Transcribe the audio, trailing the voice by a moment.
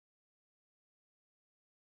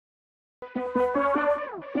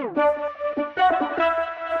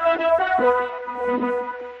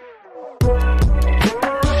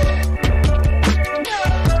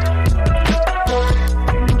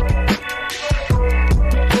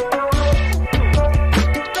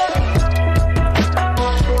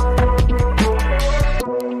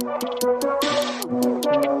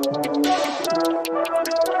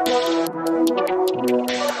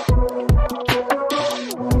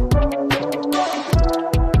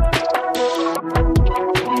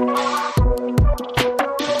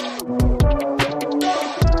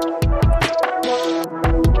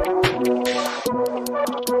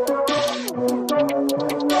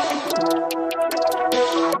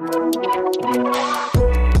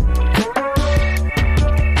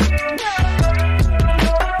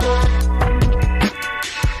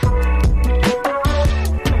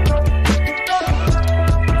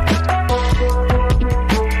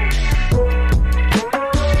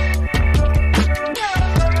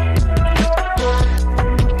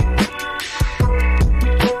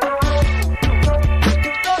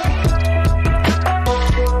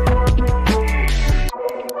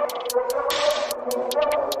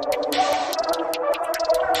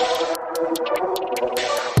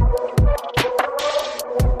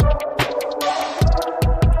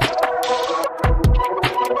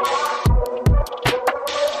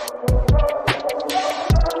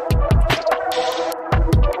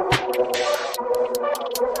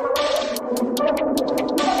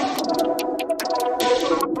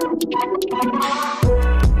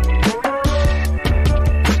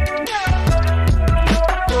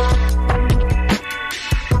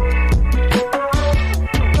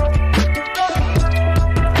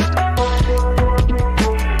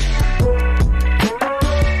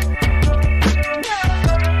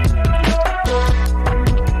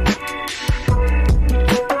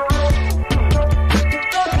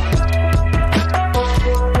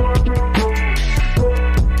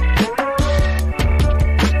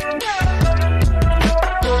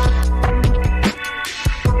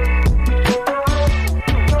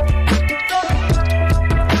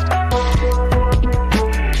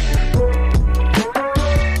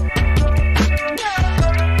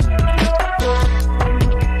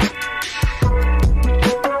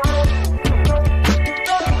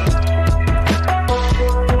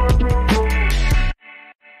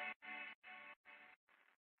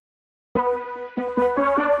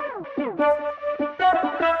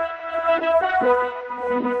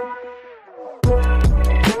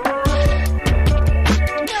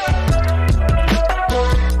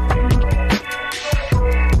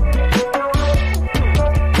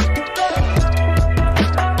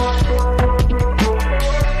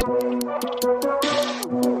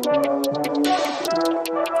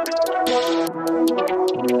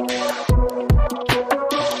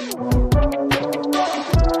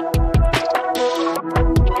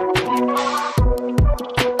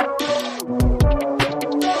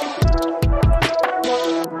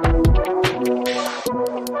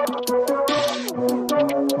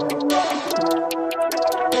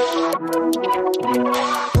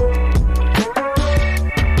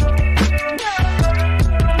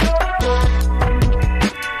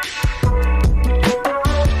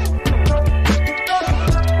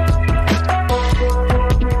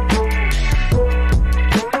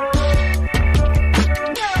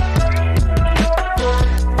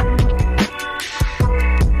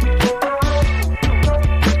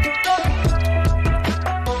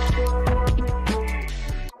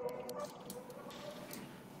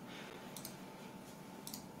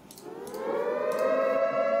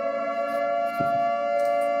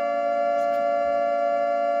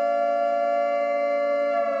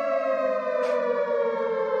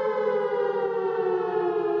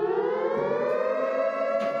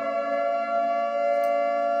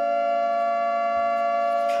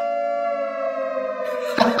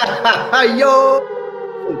Yo,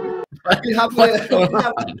 we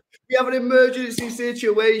have an emergency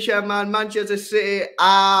situation, man. Manchester City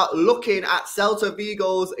are looking at Celta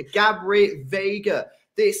Vigo's Gabri Veiga.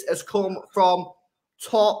 This has come from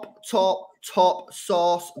top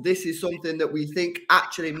source. This is something that we think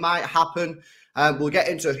actually might happen. We'll get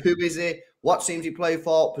into who is he, what teams he play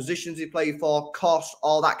for, positions he play for, costs,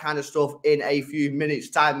 all that kind of stuff in a few minutes'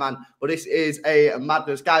 time, man. But this is a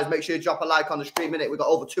madness. Guys, make sure you drop a like on the stream, innit? We've got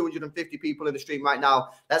over 250 people in the stream right now.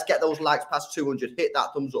 Let's get those likes past 200. Hit that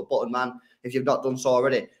thumbs up button, man, if you've not done so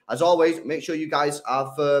already. As always, make sure you guys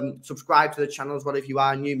have subscribed to the channel as well. If you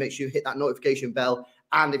are new, make sure you hit that notification bell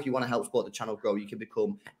And if you want to help support the channel grow, you can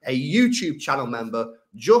become a YouTube channel member,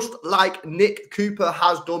 just like Nick Cooper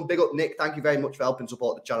has done. Big up, Nick. Thank you very much for helping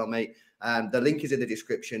support the channel, mate. The link is in the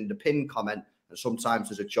description, the pinned comment, and sometimes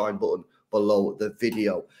there's a join button below the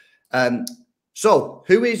video. So,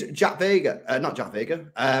 who is Jack Veiga? Not Jack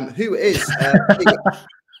Veiga. Who is...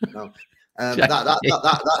 no.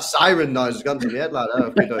 That siren noise has gone to my head like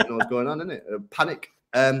that. We don't know what's going on, innit? Panic.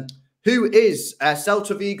 Who is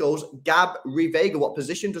Celta Vigo's Gabri Veiga? What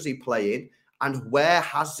position does he play in? And where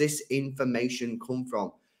has this information come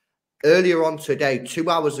from? Earlier on today, 2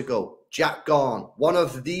 hours ago, Jack Gorn, one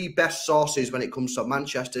of the best sources when it comes to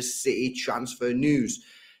Manchester City transfer news,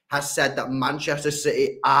 has said that Manchester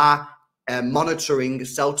City are monitoring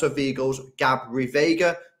Celta Vigo's Gabri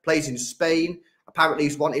Veiga, plays in Spain. Apparently,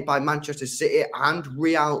 he's wanted by Manchester City and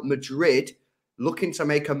Real Madrid, looking to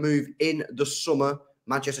make a move in the summer.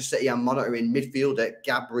 Manchester City are monitoring midfielder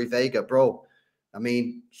Gabri Veiga, bro. I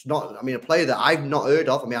mean, it's not. I mean, a player that I've not heard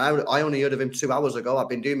of. I mean, I only heard of him 2 hours ago. I've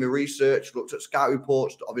been doing my research, looked at scout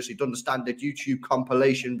reports, obviously done the standard YouTube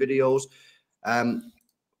compilation videos.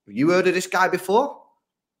 You heard of this guy before?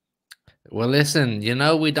 Well, listen, you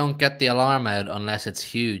know we don't get the alarm out unless it's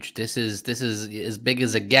huge. This is as big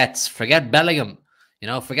as it gets. Forget Bellingham, you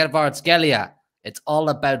know, forget Kvaratskhelia. It's all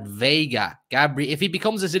about Veiga. Gabri, if he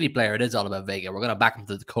becomes a City player, it is all about Veiga. We're going to back him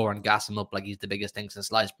to the core and gas him up like he's the biggest thing since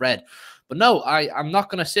sliced bread. But no, I'm not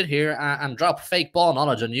going to sit here and drop fake ball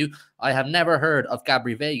knowledge on you. I have never heard of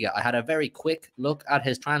Gabri Veiga. I had a very quick look at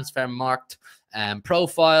his transfer marked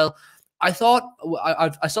profile. I thought,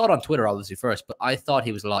 I saw it on Twitter obviously first, but I thought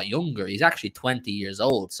he was a lot younger. He's actually 20 years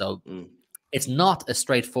old. So it's not a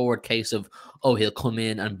straightforward case of, oh, he'll come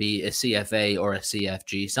in and be a CFA or a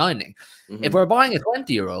CFG signing. If we're buying a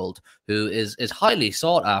 20-year-old who is highly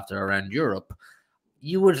sought after around Europe,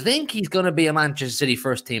 you would think he's going to be a Manchester City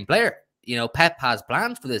first-team player. You know, Pep has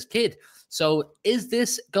plans for this kid. So is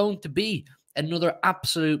this going to be another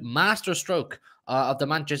absolute masterstroke of the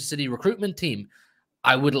Manchester City recruitment team?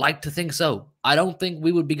 I would like to think so. I don't think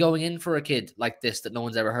we would be going in for a kid like this that no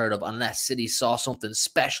one's ever heard of unless City saw something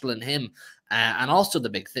special in him. And also the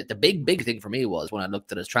big thing for me was when I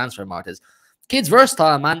looked at his transfer market is kid's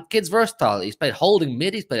versatile, man. Kid's versatile. He's played holding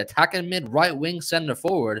mid. He's played attacking mid, right wing, center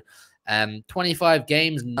forward. 25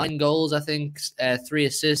 games, 9 goals, I think, 3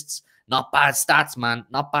 assists. Not bad stats, man.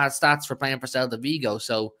 Not bad stats for playing for Celta Vigo.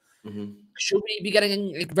 So should we be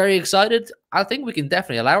getting very excited? I think we can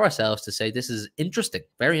definitely allow ourselves to say this is interesting.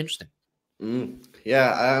 Very interesting.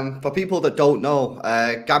 Yeah, for people that don't know,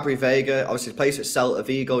 Gabri Veiga obviously plays at Celta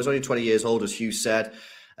Vigo. He's only 20 years old, as Hugh said.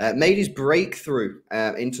 Made his breakthrough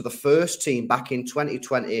into the first team back in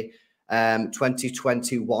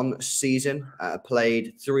 2020-2021 season.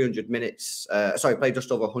 Played 300 minutes. Played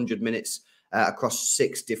just over 100 minutes across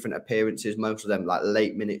 6 different appearances. Most of them like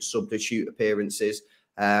late minute substitute appearances.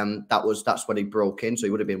 That's when he broke in. So he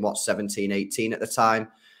would have been, what, 17, 18 at the time.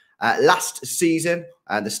 Last season,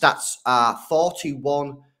 the stats are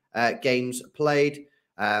 41 games played.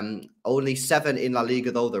 Only 7 in La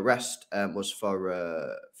Liga, though. The rest was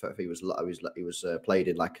for he was played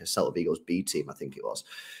in like a Celta Vigo's B team, I think it was.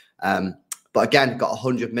 But again, got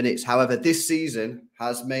 100 minutes. However, this season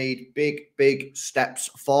has made big steps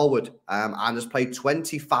forward and has played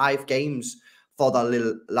 25 games for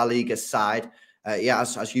the La Liga side.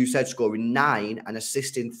 As you said, scoring 9 and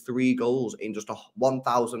assisting 3 goals in just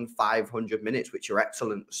 1,500 minutes, which are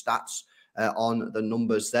excellent stats on the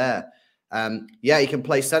numbers there. He can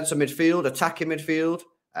play centre midfield, attacking midfield.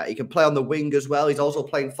 He can play on the wing as well. He's also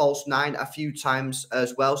playing false 9 a few times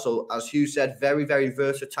as well. So, as Hugh said, very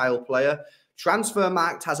versatile player.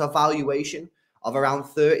 Transfermarkt has a valuation of around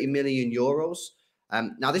 30 million euros.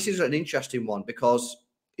 Now, this is an interesting one because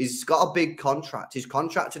he's got a big contract. He's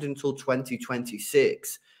contracted until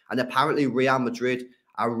 2026. And apparently Real Madrid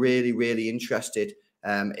are really interested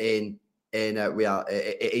in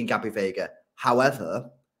Gabri Veiga. However,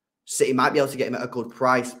 City might be able to get him at a good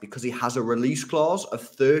price because he has a release clause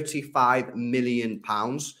of £35 million,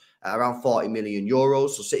 around 40 million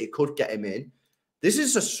euros. So City could get him in. This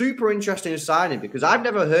is a super interesting signing because I've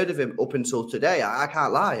never heard of him up until today. I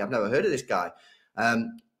can't lie. I've never heard of this guy.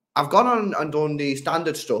 I've gone on and done the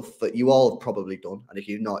standard stuff that you all have probably done. And if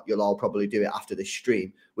you've not, you'll all probably do it after this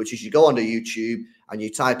stream, which is you go onto YouTube and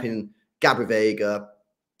you type in Gabri Veiga,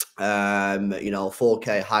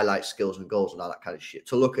 4K highlight skills and goals and all that kind of shit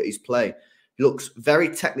to look at his play. He looks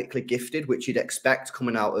very technically gifted, which you'd expect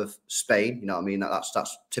coming out of Spain. You know what I mean?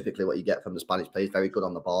 That's typically what you get from the Spanish players. Very good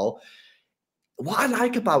on the ball. What I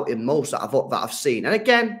like about him most that I've seen, and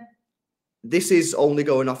again, this is only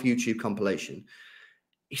going off YouTube compilation.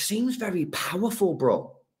 He seems very powerful,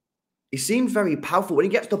 bro. he seems very powerful. When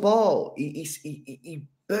he gets the ball, he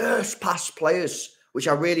bursts past players, which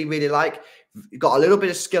I really, really like. He got a little bit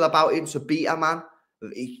of skill about him to beat a man.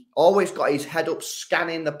 He always got his head up,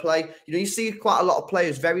 scanning the play. You know, you see quite a lot of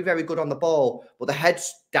players very, very good on the ball, but the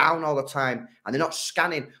head's down all the time and they're not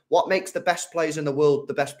scanning. What makes the best players in the world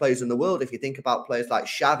the best players in the world? If you think about players like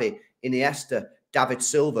Xavi, Iniesta, David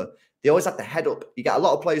Silva, they always have the head up. You get a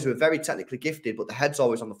lot of players who are very technically gifted, but the head's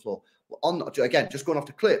always on the floor. Again, just going off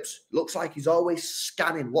the clips, looks like he's always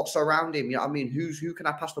scanning what's around him. You know what I mean? Who can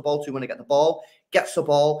I pass the ball to when I get the ball? Gets the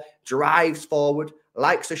ball, drives forward,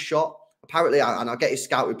 likes a shot. Apparently, and I'll get his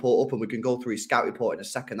scout report up and we can go through his scout report in a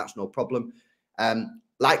second. That's no problem.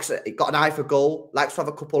 Likes it. Got an eye for goal. Likes to have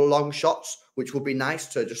a couple of long shots, which would be nice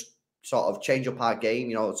to just sort of change up our game.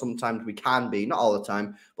 You know, sometimes we can be, not all the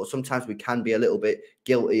time, but sometimes we can be a little bit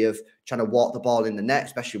guilty of trying to walk the ball in the net,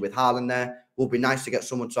 especially with Haaland there. Would be nice to get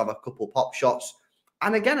someone to have a couple pop shots.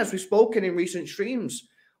 And again, as we've spoken in recent streams,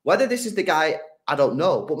 whether this is the guy, I don't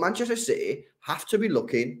know, but Manchester City have to be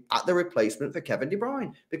looking at the replacement for Kevin De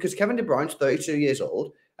Bruyne, because Kevin De Bruyne's 32 years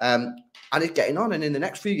old and he's getting on. And in the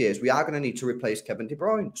next few years, we are going to need to replace Kevin De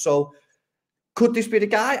Bruyne. So could this be the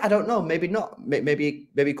guy? I don't know. Maybe not. Maybe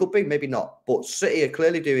it could be, maybe not. But City are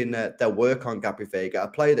clearly doing their work on Gabri Veiga, a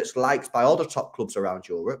player that's liked by all the top clubs around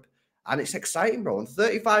Europe. And it's exciting, bro. And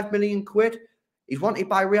 35 million quid, he's wanted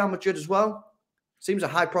by Real Madrid as well. Seems a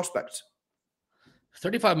high prospect.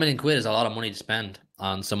 35 million quid is a lot of money to spend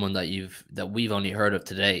on someone that we've only heard of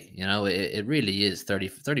today. You know, it really is.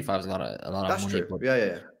 35 is a lot of That's money. True. But,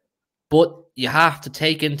 yeah. But you have to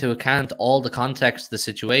take into account all the context of the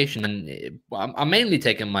situation. And I'm mainly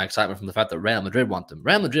taking my excitement from the fact that Real Madrid want them.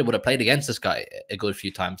 Real Madrid would have played against this guy a good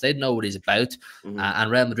few times. They'd know what he's about.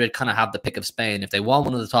 And Real Madrid kind of have the pick of Spain. If they want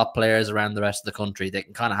one of the top players around the rest of the country, they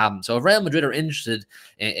can kind of have him. So if Real Madrid are interested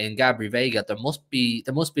in Gabri Veiga, there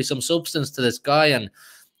must be some substance to this guy. And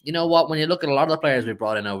you know what? When you look at a lot of the players we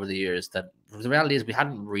brought in over the years, that the reality is we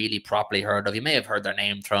hadn't really properly heard of. You may have heard their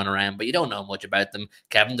name thrown around, but you don't know much about them.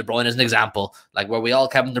 Kevin De Bruyne is an example. Like, were we all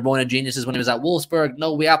Kevin De Bruyne geniuses when he was at Wolfsburg?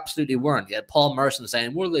 No, we absolutely weren't. You had Paul Merson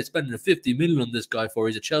saying, what are they spending 50 million on this guy for?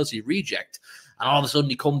 He's a Chelsea reject. And all of a sudden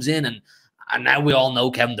he comes in and now we all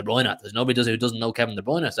know Kevin De Bruyne. There's nobody who doesn't know Kevin De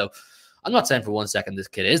Bruyne. So I'm not saying for 1 second this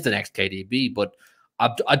kid is the next KDB, but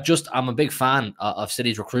I'm a big fan of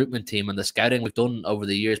City's recruitment team and the scouting we've done over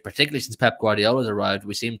the years, particularly since Pep Guardiola's arrived.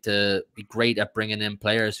 We seem to be great at bringing in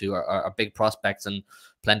players who are big prospects, and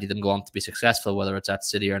plenty of them go on to be successful, whether it's at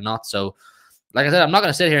City or not. So, like I said, I'm not going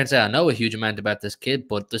to sit here and say I know a huge amount about this kid,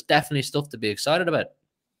 but there's definitely stuff to be excited about.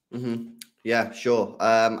 Yeah, sure.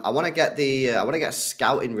 I want to get a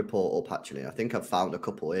scouting report up. Actually, I think I've found a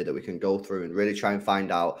couple here that we can go through and really try and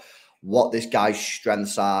find out what this guy's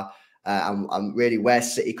strengths are. And really where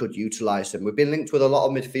City could utilise them. We've been linked with a lot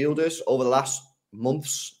of midfielders over the last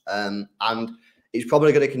months, and it's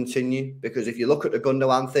probably going to continue, because if you look at the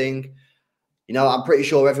Gundogan thing, you know, I'm pretty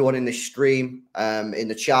sure everyone in this stream, in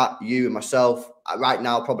the chat, you and myself, right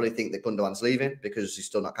now probably think that Gundogan's leaving because he's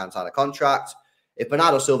still not signed a contract. If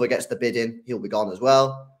Bernardo Silva gets the bid in, he'll be gone as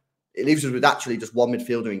well. It leaves us with actually just one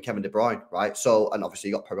midfielder in Kevin De Bruyne, right? So, and obviously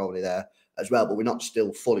you got Peroni there as well, but we're not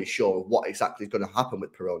still fully sure of what exactly is going to happen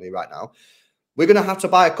with Peroni right now. We're going to have to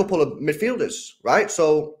buy a couple of midfielders, right?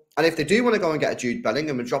 So, and if they do want to go and get a Jude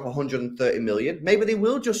Bellingham and drop 130 million, maybe they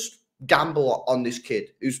will just gamble on this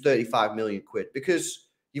kid who's 35 million quid, because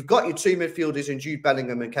you've got your two midfielders in Jude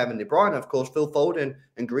Bellingham and Kevin De Bruyne. Of course, Phil Foden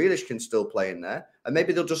and Grealish can still play in there. And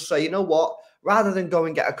maybe they'll just say, you know what, rather than go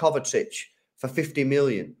and get a Kovacic for 50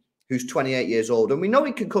 million, who's 28 years old, and we know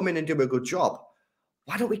he can come in and do a good job,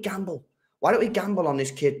 why don't we gamble? Why don't we gamble on this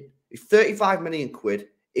kid? He's 35 million quid.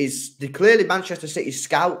 Clearly Manchester City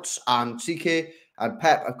scouts and CK and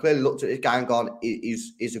Pep have clearly looked at this guy and gone,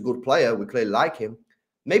 he's a good player. We clearly like him.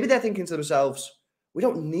 Maybe they're thinking to themselves, we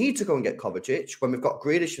don't need to go and get Kovacic when we've got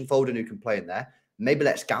Grealish and Foden who can play in there. Maybe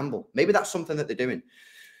let's gamble. Maybe that's something that they're doing.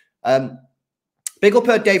 Big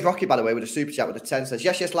up Dave Rocky, by the way, with a super chat with a 10. Says,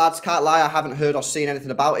 yes, lads, can't lie. I haven't heard or seen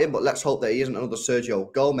anything about him, but let's hope that he isn't another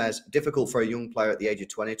Sergio Gomez. Difficult for a young player at the age of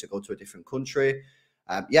 20 to go to a different country.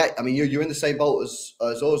 Yeah, I mean, you're in the same boat as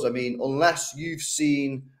us. I mean, unless you've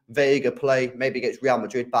seen Veiga play, maybe against Real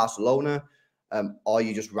Madrid, Barcelona, or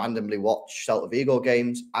you just randomly watch Celta Vigo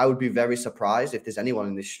games, I would be very surprised if there's anyone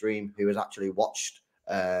in this stream who has actually watched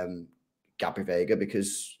Gabri Veiga,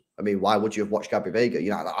 because I mean, why would you have watched Gabri Veiga?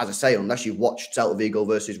 You know, as I say, unless you've watched Celta Vigo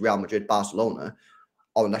versus Real Madrid, Barcelona,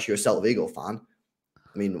 or unless you're a Celta Vigo fan,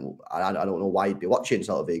 I mean, I don't know why you'd be watching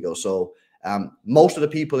Celta Vigo. So most of the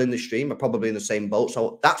people in the stream are probably in the same boat.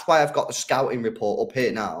 So that's why I've got the scouting report up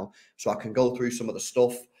here now, so I can go through some of the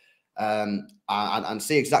stuff and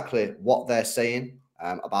see exactly what they're saying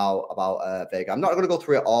about Veiga. I'm not going to go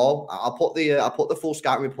through it all. I'll put the full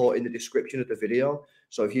scouting report in the description of the video.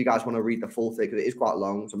 So if you guys want to read the full thing, because it is quite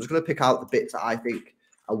long, so I'm just going to pick out the bits that I think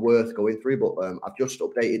are worth going through. But I've just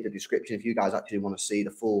updated the description. If you guys actually want to see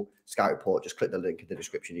the full scout report, just click the link in the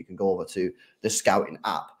description. You can go over to the scouting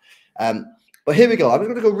app. But here we go. I'm just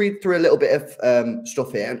going to go read through a little bit of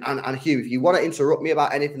stuff here. And Hugh, if you want to interrupt me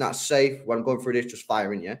about anything that's safe when I'm going through this, just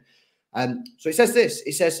fire in, yeah? So it says this.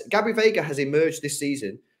 It says, Gabri Veiga has emerged this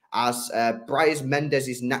season as Brais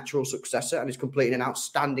Mendes's natural successor and is completing an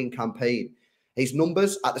outstanding campaign. His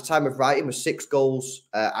numbers at the time of writing were 6 goals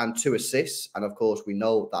and 2 assists. And of course, we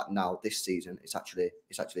know that now this season it's actually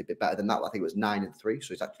a bit better than that. I think it was 9 and 3.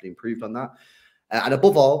 So he's actually improved on that. And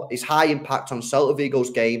above all, his high impact on Celta Vigo's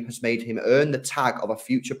game has made him earn the tag of a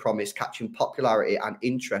future promise, catching popularity and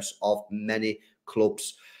interest of many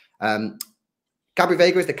clubs. Gabri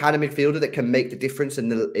Veiga is the kind of midfielder that can make the difference in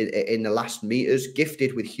the last meters,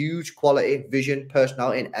 gifted with huge quality, vision,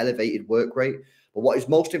 personality, and elevated work rate. But what is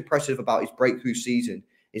most impressive about his breakthrough season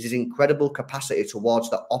is his incredible capacity towards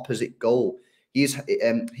the opposite goal. He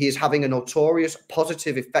is having a notorious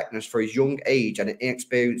positive effectiveness for his young age and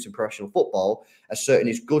inexperience in professional football, asserting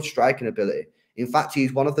his good striking ability. In fact,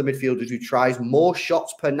 he's one of the midfielders who tries more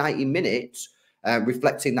shots per 90 minutes,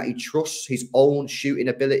 reflecting that he trusts his own shooting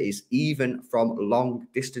abilities, even from long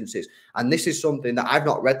distances. And this is something that I've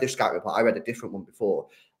not read this scouting report. I read a different one before.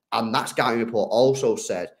 And that scouting report also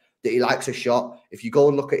said that he likes a shot. If you go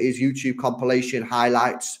and look at his YouTube compilation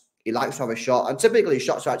highlights, he likes to have a shot. And typically his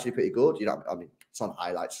shots are actually pretty good. You know, I mean, it's on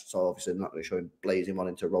highlights, so obviously I'm not going to show him blazing one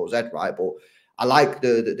into Rose Ed, right? But I like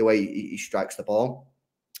the way he strikes the ball.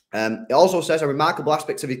 It also says a remarkable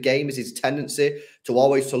aspect of his game is his tendency to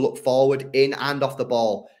always look forward in and off the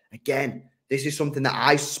ball. Again, this is something that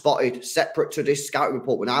I spotted separate to this scouting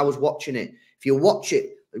report when I was watching it. If you watch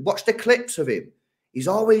the clips of him, he's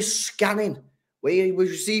always scanning. Where he was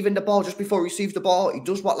receiving the ball, just before he received the ball, he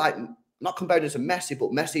does what, like, not comparing to Messi, but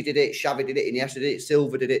Messi did it, Xavi did it, Iniesta did it,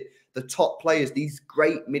 Silva did it. The top players, these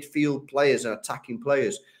great midfield players and attacking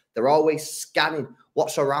players, they're always scanning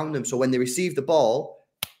what's around them. So when they receive the ball,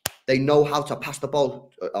 they know how to pass the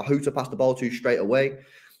ball, or who to pass the ball to straight away.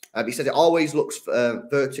 He said it always looks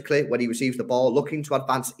vertically when he receives the ball, looking to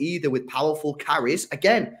advance either with powerful carries.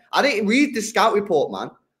 Again, I didn't read the scout report, man.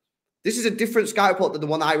 This is a different scout report than the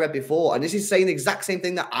one I read before, and this is saying the exact same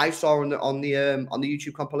thing that I saw on the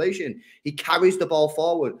YouTube compilation. He carries the ball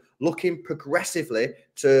forward, looking progressively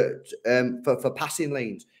for passing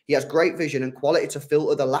lanes. He has great vision and quality to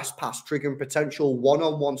filter the last pass, triggering potential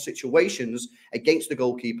one-on-one situations against the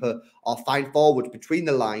goalkeeper or find forwards between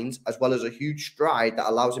the lines, as well as a huge stride that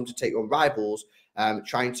allows him to take on rivals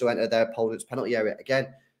trying to enter their opponent's penalty area. Again,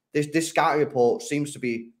 this scouting report seems to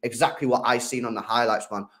be exactly what I seen on the highlights,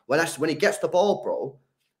 man. When he gets the ball, bro,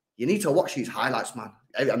 you need to watch these highlights, man.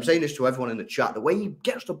 I'm saying this to everyone in the chat. The way he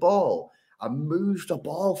gets the ball and moves the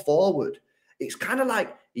ball forward, it's kind of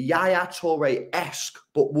like Yaya Toure-esque,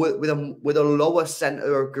 but with a lower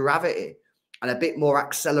center of gravity and a bit more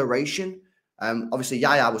acceleration. Obviously,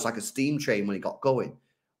 Yaya was like a steam train when he got going,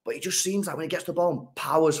 but it just seems like when he gets the ball and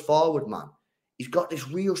powers forward, man, he's got this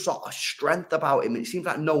real sort of strength about him. And it seems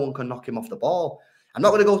like no one can knock him off the ball. I'm not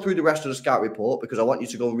going to go through the rest of the scout report because I want you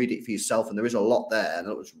to go and read it for yourself. And there is a lot there. And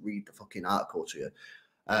I'll just read the fucking article to you.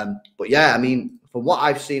 But yeah, I mean, from what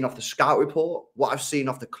I've seen off the scout report, what I've seen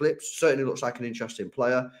off the clips, certainly looks like an interesting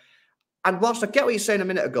player. And whilst I get what you're saying a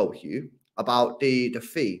minute ago, Hugh, about the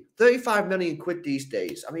fee, 35 million quid these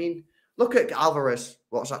days. I mean, look at Alvarez.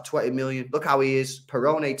 What's that, 20 million? Look how he is.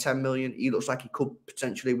 Perone, 10 million. He looks like he could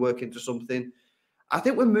potentially work into something. I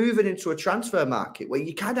think we're moving into a transfer market where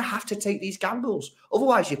you kind of have to take these gambles.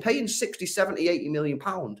 Otherwise, you're paying 60, 70, 80 million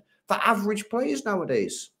pounds for average players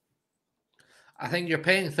nowadays. I think you're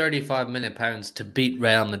paying 35 million pounds to beat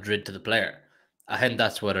Real Madrid to the player. I think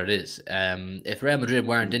that's what it is. If Real Madrid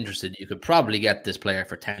weren't interested, you could probably get this player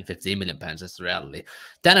for 10, 15 million pounds. That's the reality.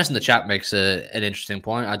 Dennis in the chat makes an interesting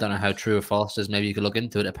point. I don't know how true or false it is. Maybe you could look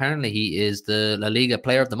into it. Apparently, he is the La Liga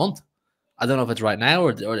Player of the Month. I don't know if it's right now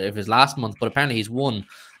or if it's last month, but apparently he's won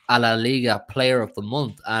a La Liga Player of the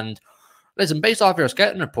Month. And listen, based off your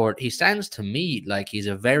scouting report, he sounds to me like he's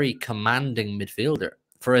a very commanding midfielder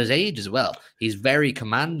for his age as well. He's very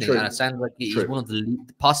commanding, and it sounds like he's one of the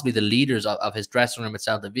possibly the leaders of his dressing room at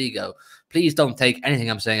Celta Vigo. Please don't take anything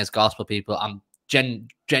I'm saying as gospel, people. I'm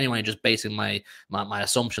genuinely just basing my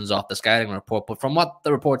assumptions off the scouting report. But from what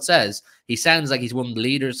the report says, he sounds like he's one of the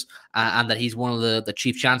leaders and that he's one of the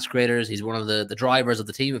chief chance creators. He's one of the drivers of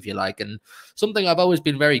the team, if you like. And something I've always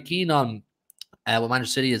been very keen on With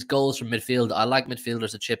Manchester City is goals from midfield. I like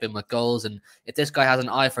midfielders to chip in with goals, and if this guy has an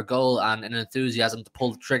eye for goal and an enthusiasm to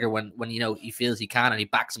pull the trigger when he feels he can and he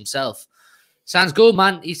backs himself, sounds good,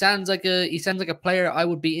 man. He sounds like a player I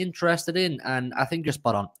would be interested in, and I think you're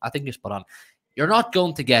spot on. You're not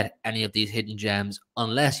going to get any of these hidden gems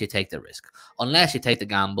unless you take the risk, unless you take the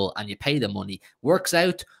gamble and you pay the money. Works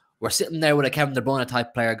out. We're sitting there with a Kevin De Bruyne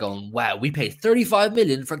type player going, wow, we paid 35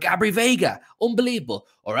 million for Gabri Veiga. Unbelievable.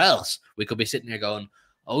 Or else we could be sitting here going,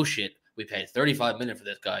 oh shit, we paid 35 million for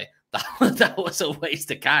this guy. That was a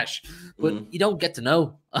waste of cash. But you don't get to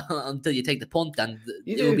know until you take the punt. And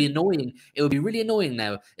it would be annoying. It would be really annoying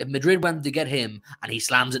now if Madrid went to get him and he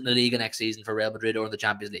slams it in the Liga next season for Real Madrid or in the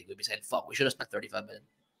Champions League. We'd be saying, fuck, we should have spent 35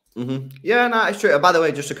 million. Yeah, no, it's true. By the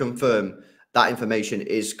way, just to confirm, that information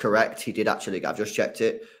is correct. He did actually, I've just checked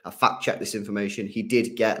it. I fact checked this information. He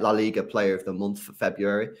did get La Liga Player of the Month for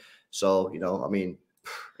February. So, I mean,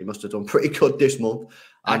 he must have done pretty good this month.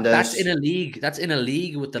 And that's in a league. That's in a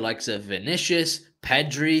league with the likes of Vinicius,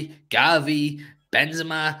 Pedri, Gavi,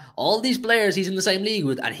 Benzema, all these players he's in the same league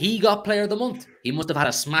with, and he got Player of the Month. He must have had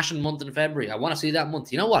a smashing month in February. I want to see that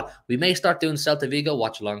month. You know what? We may start doing Celta Vigo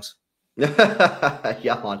watch-alongs.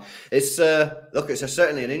 Yeah, man. It's look, it's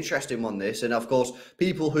certainly an interesting one, this, and of course,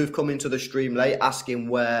 people who've come into the stream late asking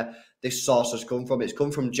where this source has come from. It's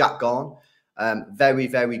come from Jack Gorn. Very,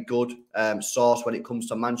 very good source when it comes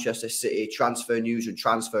to Manchester City transfer news and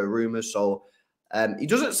transfer rumours. So he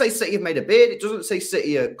doesn't say City have made a bid. It doesn't say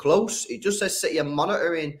City are close. It just says City are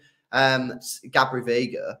monitoring Gabri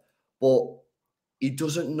Veiga, but he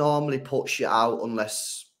doesn't normally put shit out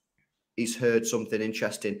unless he's heard something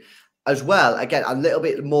interesting. As well, again, a little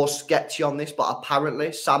bit more sketchy on this, but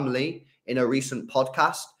apparently Sam Lee, in a recent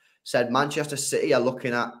podcast, said Manchester City are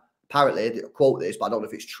looking at, apparently, quote this, but I don't know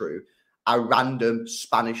if it's true, a random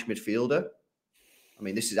Spanish midfielder. I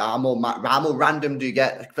mean, this is how more random do you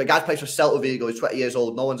get? If a guy plays for Celta Vigo, he's 20 years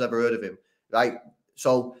old, no one's ever heard of him, right?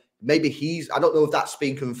 So maybe I don't know if that's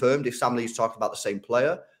been confirmed, if Sam Lee's talking about the same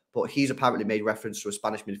player, but he's apparently made reference to a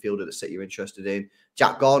Spanish midfielder that City are interested in.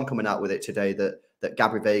 Jack Gorn coming out with it today that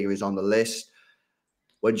Gabri Veiga is on the list.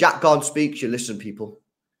 When Jack Gorn speaks, you listen, people.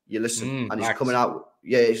 You listen. And he's coming out.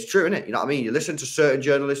 Yeah, it's true, isn't it? You know what I mean? You listen to certain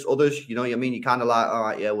journalists, others, you know what I mean? You kind of like, all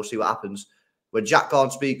right, yeah, we'll see what happens. When Jack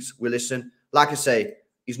Gorn speaks, we listen. Like I say,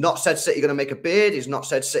 he's not said City are going to make a bid. He's not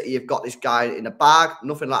said City have got this guy in a bag.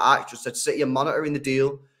 Nothing like that. He's just said City are monitoring the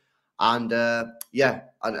deal. And yeah,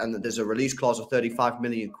 and there's a release clause of 35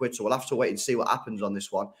 million quid. So we'll have to wait and see what happens on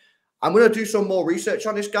this one. I'm going to do some more research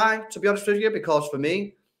on this guy, to be honest with you, because for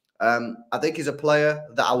me, I think he's a player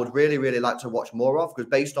that I would really, really like to watch more of, because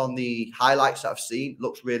based on the highlights that I've seen,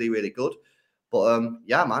 looks really, really good. But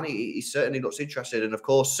yeah, man, he certainly looks interested. And of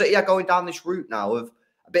course, City are going down this route now of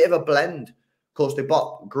a bit of a blend. Of course, they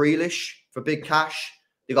bought Grealish for big cash.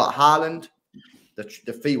 They got Haaland.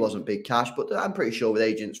 The fee wasn't big cash, but I'm pretty sure with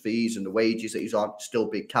agents' fees and the wages that he's on, still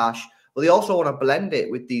big cash. But they also want to blend it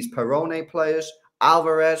with these Perone players,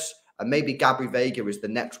 Alvarez, and maybe Gabri Veiga is the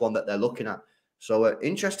next one that they're looking at. So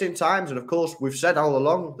interesting times. And of course, we've said all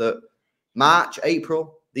along that March,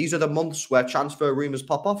 April, these are the months where transfer rumours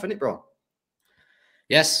pop off, isn't it, bro?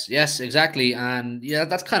 Yes, exactly. And yeah,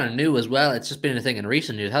 that's kind of new as well. It's just been a thing in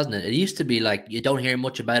recent years, hasn't it? It used to be like you don't hear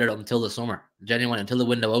much about it until the summer. Genuinely, until the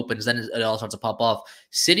window opens, then it all starts to pop off.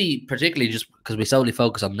 City, particularly just because we solely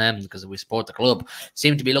focus on them, because we support the club,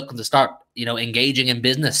 seem to be looking to start, engaging in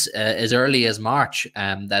business as early as March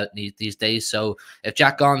these days. So if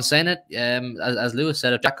Jack Gorn's saying it, as Lewis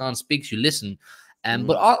said, if Jack Gorn speaks, you listen.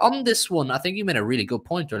 But on this one, I think you made a really good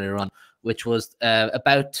point earlier on, which was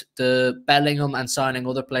about the Bellingham and signing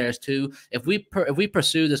other players too. If we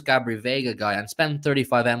pursue this Gabri Veiga guy and spend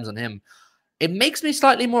 35 M's on him, it makes me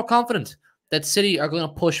slightly more confident that City are going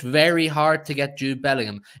to push very hard to get Jude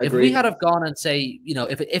Bellingham. Agreed. If we had have gone and say,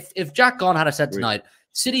 if Jack Gorn had said tonight,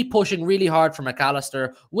 City pushing really hard for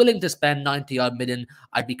McAllister, willing to spend 90 odd million,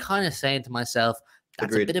 I'd be kind of saying to myself,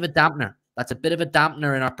 that's a bit of a dampener. That's a bit of a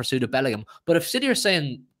dampener in our pursuit of Bellingham. But if City are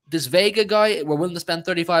saying, this Veiga guy, we're willing to spend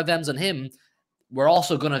 35 M's on him, we're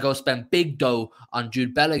also going to go spend big dough on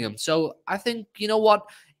Jude Bellingham. So I think, you know what?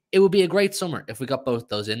 It would be a great summer if we got both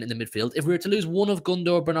those in the midfield. If we were to lose one of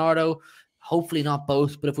Gundo or Bernardo, hopefully not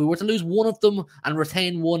both, but if we were to lose one of them and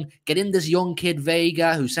retain one, get in this young kid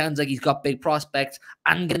Veiga, who sounds like he's got big prospects,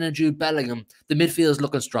 and get in a Jude Bellingham, the midfield is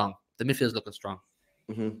looking strong.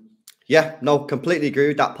 Yeah, no, completely agree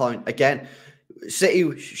with that point. Again, City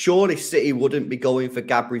wouldn't be going for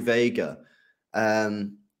Gabri Veiga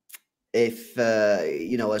if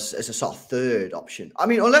you know, as a sort of third option. I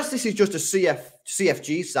mean, unless this is just a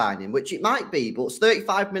CFG signing, which it might be, but it's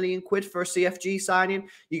 35 million quid for a CFG signing.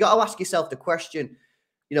 You got to ask yourself the question,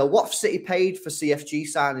 you know, what City paid for CFG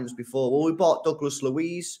signings before? Well, we bought Douglas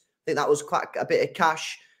Luiz. I think that was quite a bit of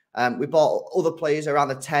cash. We bought other players around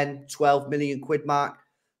the 10, 12 million quid mark.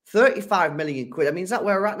 35 million quid. I mean, is that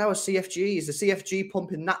where we're at now as CFG? Is the CFG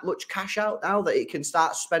pumping that much cash out now that it can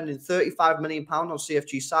start spending 35 million pounds on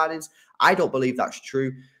CFG signings? I don't believe that's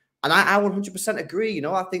true. And I 100% agree. You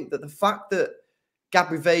know, I think that the fact that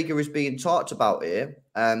Gabri Veiga is being talked about here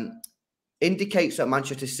indicates that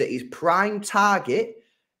Manchester City's prime target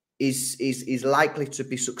is likely to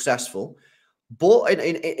be successful. But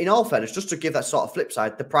in all fairness, just to give that sort of flip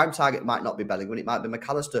side, the prime target might not be Bellingham, it might be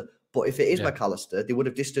McAllister. But if it is McAllister, they would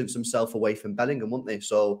have distanced themselves away from Bellingham, wouldn't they?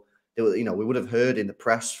 So they were, you know, we would have heard in the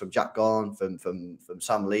press from Jack Gorn, from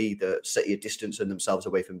Sam Lee, that City are distancing themselves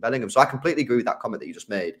away from Bellingham. So I completely agree with that comment that you just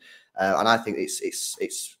made, and I think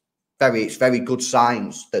it's very good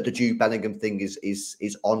signs that the Jude Bellingham thing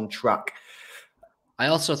is on track. I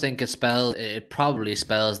also think it probably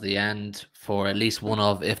spells the end for at least one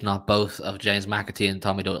of, if not both, of James McAtee and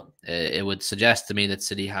Tommy Doyle. It would suggest to me that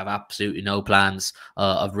City have absolutely no plans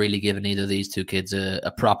of really giving either of these two kids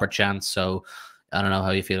a proper chance. So I don't know how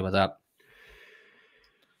you feel about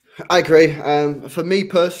that. I agree. For me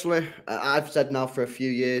personally, I've said now for a few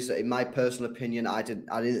years that in my personal opinion, I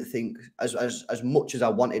didn't think as much as I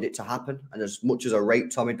wanted it to happen and as much as I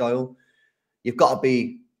rate Tommy Doyle, you've got to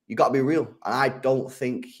be real. And I don't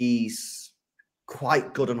think he's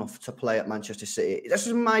quite good enough to play at Manchester City. This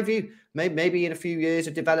is my view. Maybe in a few years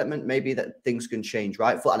of development, maybe that things can change,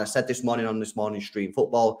 right? And I said this morning on this morning stream,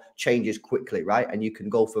 football changes quickly, right? And you can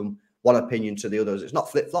go from one opinion to the others. It's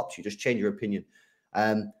not flip-flops. You just change your opinion.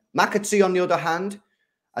 McAtee, on the other hand,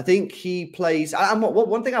 I think he plays...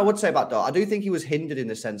 one thing I would say about that, I do think he was hindered in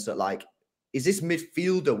the sense that, like, is this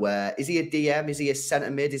midfielder where... Is he a DM? Is he a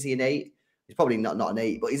centre mid? Is he an 8? He's probably not an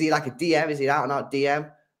 8, but is he like a DM? Is he an out-and-out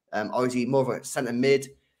DM? Or is he more of a centre mid?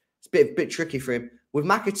 It's a bit tricky for him. With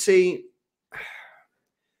McAtee,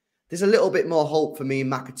 there's a little bit more hope for me in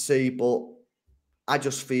McAtee, but I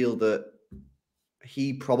just feel that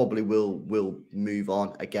he probably will move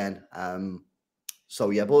on again. So,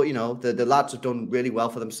 yeah, but, you know, the lads have done really well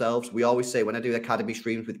for themselves. We always say when I do academy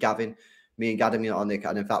streams with Gavin, me and Gavin on the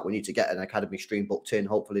academy, in fact, we need to get an academy stream booked in,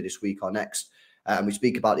 hopefully this week or next. And we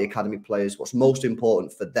speak about the academy players. What's most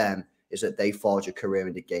important for them is that they forge a career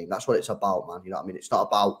in the game. That's what it's about, man. You know what I mean? It's not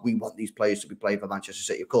about we want these players to be playing for Manchester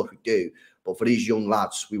City. Of course we do. But for these young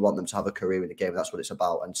lads, we want them to have a career in the game. That's what it's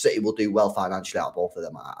about. And City will do well financially out of both of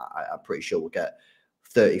them. I'm pretty sure we'll get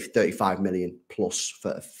 35 million plus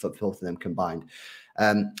for both of them combined.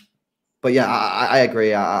 But yeah, I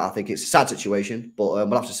agree. I think it's a sad situation, but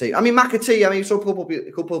we'll have to see. I mean, McAtee,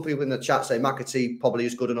 a couple of people in the chat say McAtee probably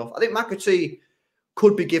is good enough. I think McAtee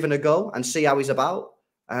could be given a go and see how he's about.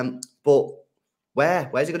 But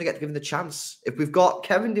where's he going to get given the chance? If we've got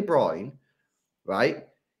Kevin De Bruyne, right,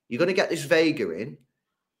 you're going to get this Veiga in.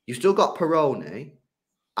 You've still got Peroni,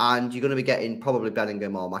 and you're going to be getting probably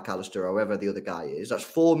Bellingham or McAllister or whoever the other guy is. That's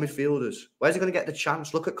 4 midfielders. Where's he going to get the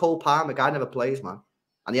chance? Look at Cole Palmer. Guy never plays, man.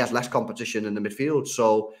 And he has less competition in the midfield.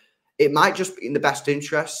 So it might just be in the best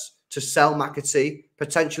interest to sell McAtee,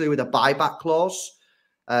 potentially with a buyback clause,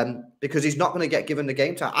 because he's not going to get given the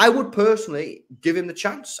game time. I would personally give him the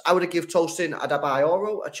chance. I would have given Tosin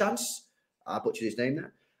Adebayor a chance. I butchered his name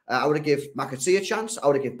there. I would have given McAtee a chance. I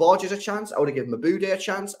would have given Borges a chance. I would have given Mabude a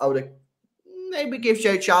chance. I would have maybe give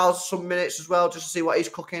Jay Charles some minutes as well, just to see what he's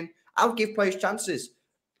cooking. I would give players chances.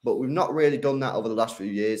 But we've not really done that over the last few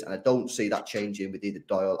years, and I don't see that changing with either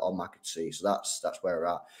Doyle or McAtee. So that's where we're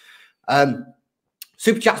at.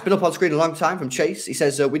 Super Chat's been up on screen a long time from Chase. He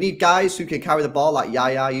says, we need guys who can carry the ball like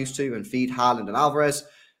Yaya used to and feed Haaland and Alvarez.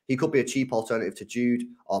 He could be a cheap alternative to Jude,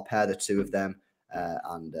 or pair the two of them.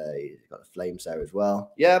 And he's got the Flames there as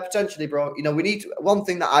well. Yeah, potentially, bro. You know, we need one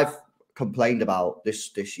thing that I've complained about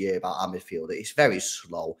this year about our midfield. It's very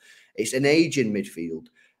slow. It's an aging midfield.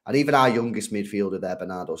 And even our youngest midfielder there,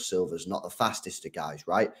 Bernardo Silva, is not the fastest of guys,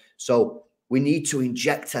 right? So we need to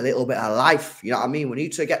inject a little bit of life. You know what I mean? We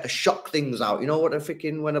need to get the shock things out. You know what I'm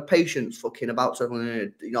thinking when a patient's fucking about to,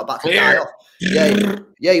 about to die off.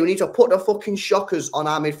 Yeah, you need to put the fucking shockers on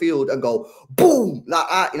our midfield and go boom like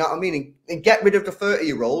that. You know what I mean? And get rid of the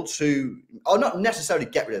 30-year-olds who, or not necessarily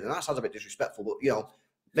get rid of them. That sounds a bit disrespectful, but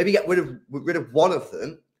maybe get rid of one of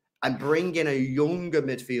them and bring in a younger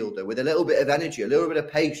midfielder with a little bit of energy, a little bit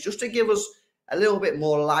of pace, just to give us a little bit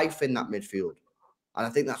more life in that midfield. And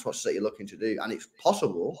I think that's what City are looking to do. And it's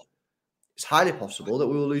possible it's highly possible that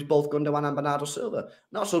we will lose both Gundogan and Bernardo Silva.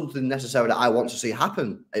 Not something necessarily that I want to see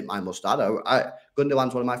happen, I must add.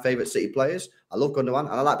 Gundogan's one of my favourite City players. I love Gundogan and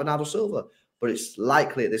I like Bernardo Silva. But it's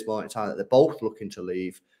likely at this moment in time that they're both looking to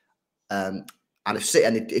leave. And if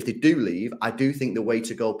they do leave, I do think the way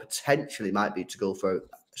to go potentially might be to go for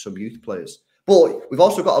some youth players. But we've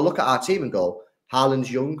also got to look at our team and go,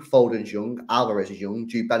 Haaland's young, Foden's young, Alvarez is young,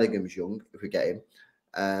 Jude Bellingham's young, if we get him.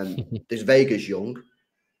 There's Veiga's young.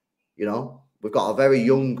 You know, we've got a very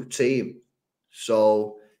young team.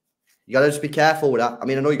 So you got to just be careful with that. I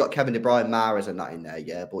mean, I know you got Kevin De Bruyne, Mahrez and that in there,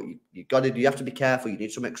 yeah, but you have to be careful. You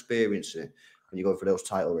need some experience when you go for those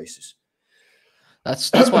title races.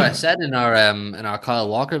 That's why I said in our Kyle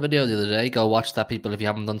Walker video the other day, go watch that, people, if you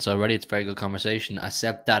haven't done so already. It's a very good conversation. I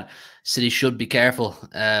said that City should be careful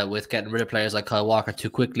with getting rid of players like Kyle Walker too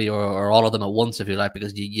quickly, or all of them at once, if you like,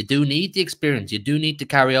 because you do need the experience. You do need to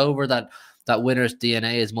carry over that winner's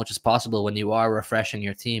DNA as much as possible when you are refreshing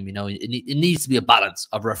your team. You know, it needs to be a balance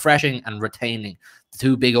of refreshing and retaining, the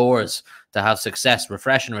two big oars to have success.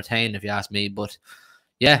 Refresh and retain, if you ask me. But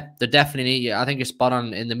yeah, they definitely need. I think you're spot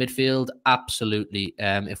on in the midfield. Absolutely.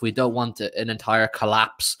 If we don't want an entire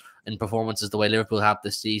collapse in performances the way Liverpool have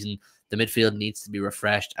this season, the midfield needs to be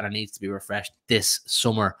refreshed, and it needs to be refreshed this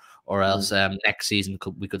summer, or else next season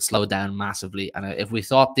we could slow down massively. And if we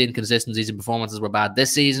thought the inconsistencies in performances were bad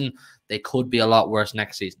this season, they could be a lot worse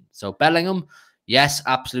next season. So Bellingham, yes,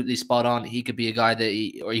 absolutely spot on. He could be a guy that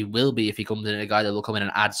he will be, if he comes in, a guy that will come in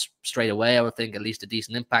and add straight away, I would think, at least a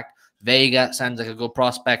decent impact. Veiga sounds like a good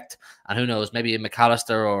prospect, and who knows, maybe a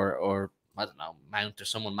McAllister or I don't know, Mount or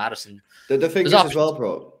someone, Madison. The thing is as well,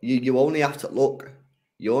 bro, you only have to look.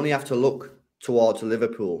 You only have to look towards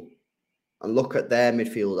Liverpool and look at their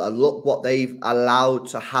midfield and look what they've allowed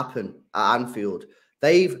to happen at Anfield.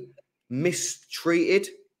 They've mistreated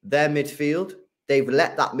their midfield. They've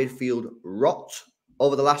let that midfield rot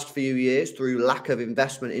over the last few years through lack of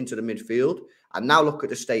investment into the midfield. And now look at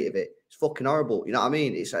the state of it. It's fucking horrible. You know what I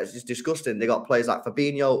mean? It's disgusting. They got players like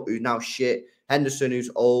Fabinho, who's now shit. Henderson, who's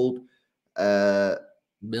old.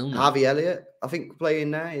 Harvey Elliott, I think,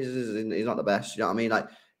 playing there. He's not the best. You know what I mean? Like,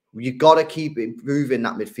 you got to keep improving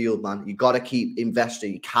that midfield, man. You got to keep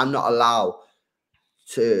investing. You cannot allow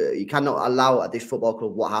at this football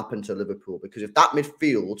club what happened to Liverpool, because if that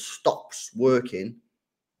midfield stops working,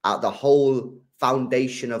 the whole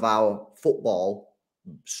foundation of our football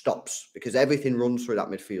stops, because everything runs through that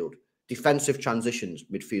midfield. Defensive transitions,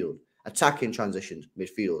 midfield. Attacking transitions,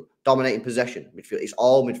 midfield. Dominating possession, midfield. It's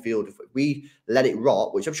all midfield. If we let it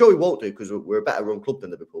rot, which I'm sure we won't do, because we're a better run club than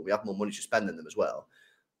Liverpool, we have more money to spend than them as well,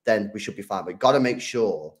 then we should be fine. But got to make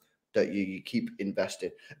sure that you keep investing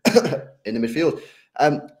in the midfield.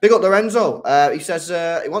 Big up Lorenzo. He says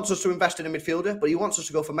he wants us to invest in a midfielder, but he wants us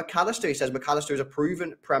to go for McAllister. He says McAllister is a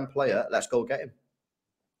proven Prem player. Let's go get him.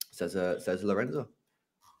 Says Lorenzo.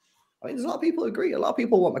 I mean, there's a lot of people who agree. A lot of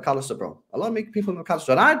people want McAllister, bro. A lot of people want McAllister.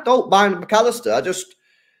 And I don't mind McAllister. I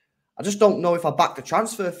just don't know if I back the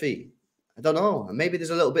transfer fee. I don't know. And maybe there's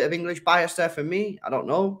a little bit of English bias there for me. I don't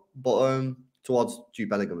know. But towards Jude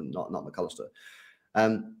Bellingham, not McAllister.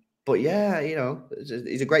 But yeah, you know,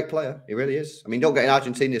 he's a great player. He really is. I mean, don't get an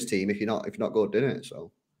Argentina's team if you're not good, didn't it?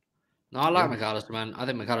 So. No, I like McAllister, man. I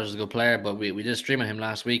think McAllister's a good player, but we did a stream on him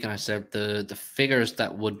last week, and I said the figures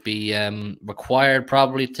that would be required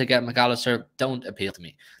probably to get McAllister don't appeal to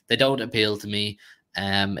me. They don't appeal to me,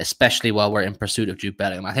 especially while we're in pursuit of Jude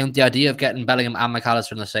Bellingham. I think the idea of getting Bellingham and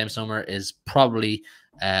McAllister in the same summer is probably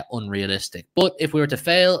unrealistic. But if we were to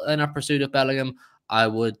fail in our pursuit of Bellingham, I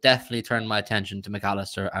would definitely turn my attention to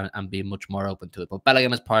McAllister and be much more open to it. But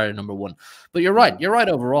Bellingham is priority number one. But you're right. You're right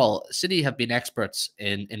overall. City have been experts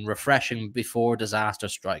in refreshing before disaster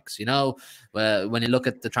strikes. You know, when you look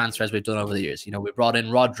at the transfers we've done over the years, you know, we brought in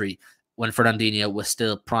Rodri when Fernandinho was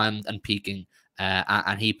still primed and peaking.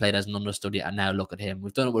 And he played as an understudy, and now look at him.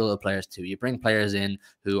 We've done it with other players too. You bring players in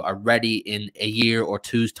who are ready in a year or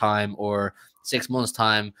two's time, or 6 months'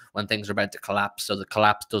 time, when things are about to collapse, so the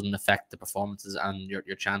collapse doesn't affect the performances and your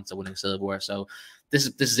chance of winning silverware. So this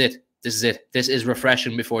is it. This is it. This is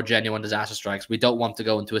refreshing before genuine disaster strikes. We don't want to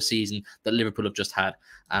go into a season that Liverpool have just had.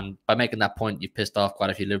 And by making that point, you've pissed off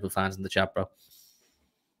quite a few Liverpool fans in the chat, bro.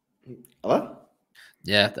 What?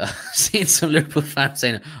 Yeah, I've seen some Liverpool fans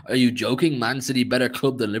saying, "Are you joking? Man City better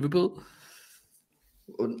club than Liverpool?"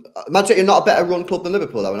 Man City are not a better run club than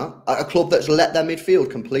Liverpool, are we not? A club that's let their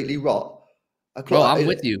midfield completely rot. Bro, I'm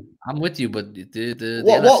with you. I'm with you, but the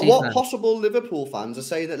what possible Liverpool fans are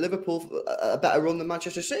saying that Liverpool are a better run than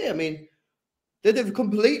Manchester City? I mean, they've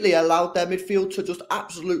completely allowed their midfield to just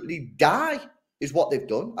absolutely die. is what they've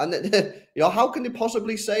done. And, you know, how can they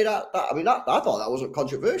possibly say that? I mean, I thought that wasn't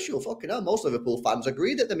controversial. Fucking hell, most Liverpool fans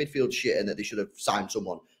agree that the midfield's shit and that they should have signed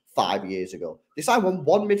someone 5 years ago. They signed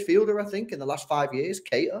one midfielder, I think, in the last 5 years,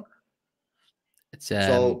 Keita. It's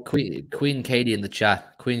Queen Katie in the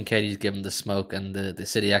chat. Queen Katie's giving the smoke, and the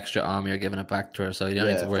City Xtra Army are giving it back to her, so you don't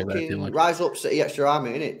need to worry about it too much. Rise up, City Xtra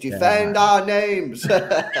Army, innit? Defend our names.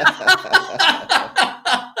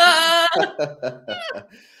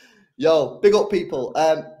 Yo, big up, people.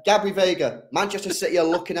 Gabri Veiga, Manchester City are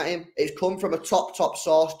looking at him. It's come from a top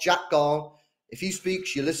source, Jack Gorn. If he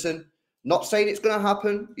speaks, you listen. Not saying it's going to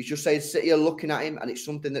happen. He's just saying City are looking at him, and it's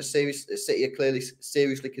something that City are clearly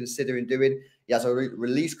seriously considering doing. He has a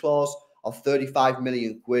release clause of 35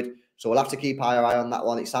 million quid, so we'll have to keep our eye on that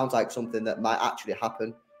one. It sounds like something that might actually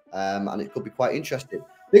happen, and it could be quite interesting.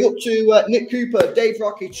 Big up to Nick Cooper, Dave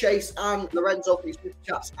Rocky, Chase, and Lorenzo for his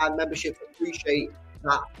chats and membership. Appreciate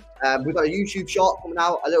that. We've got a YouTube short coming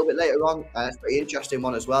out a little bit later on. It's a pretty interesting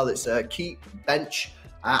one as well. It's keep, bench,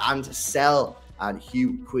 and sell. And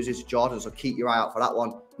Hugh quizzes Jordan, so keep your eye out for that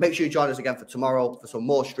one. Make sure you join us again for tomorrow for some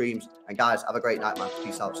more streams. And guys, have a great night, man.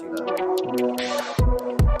 Peace out. See you later.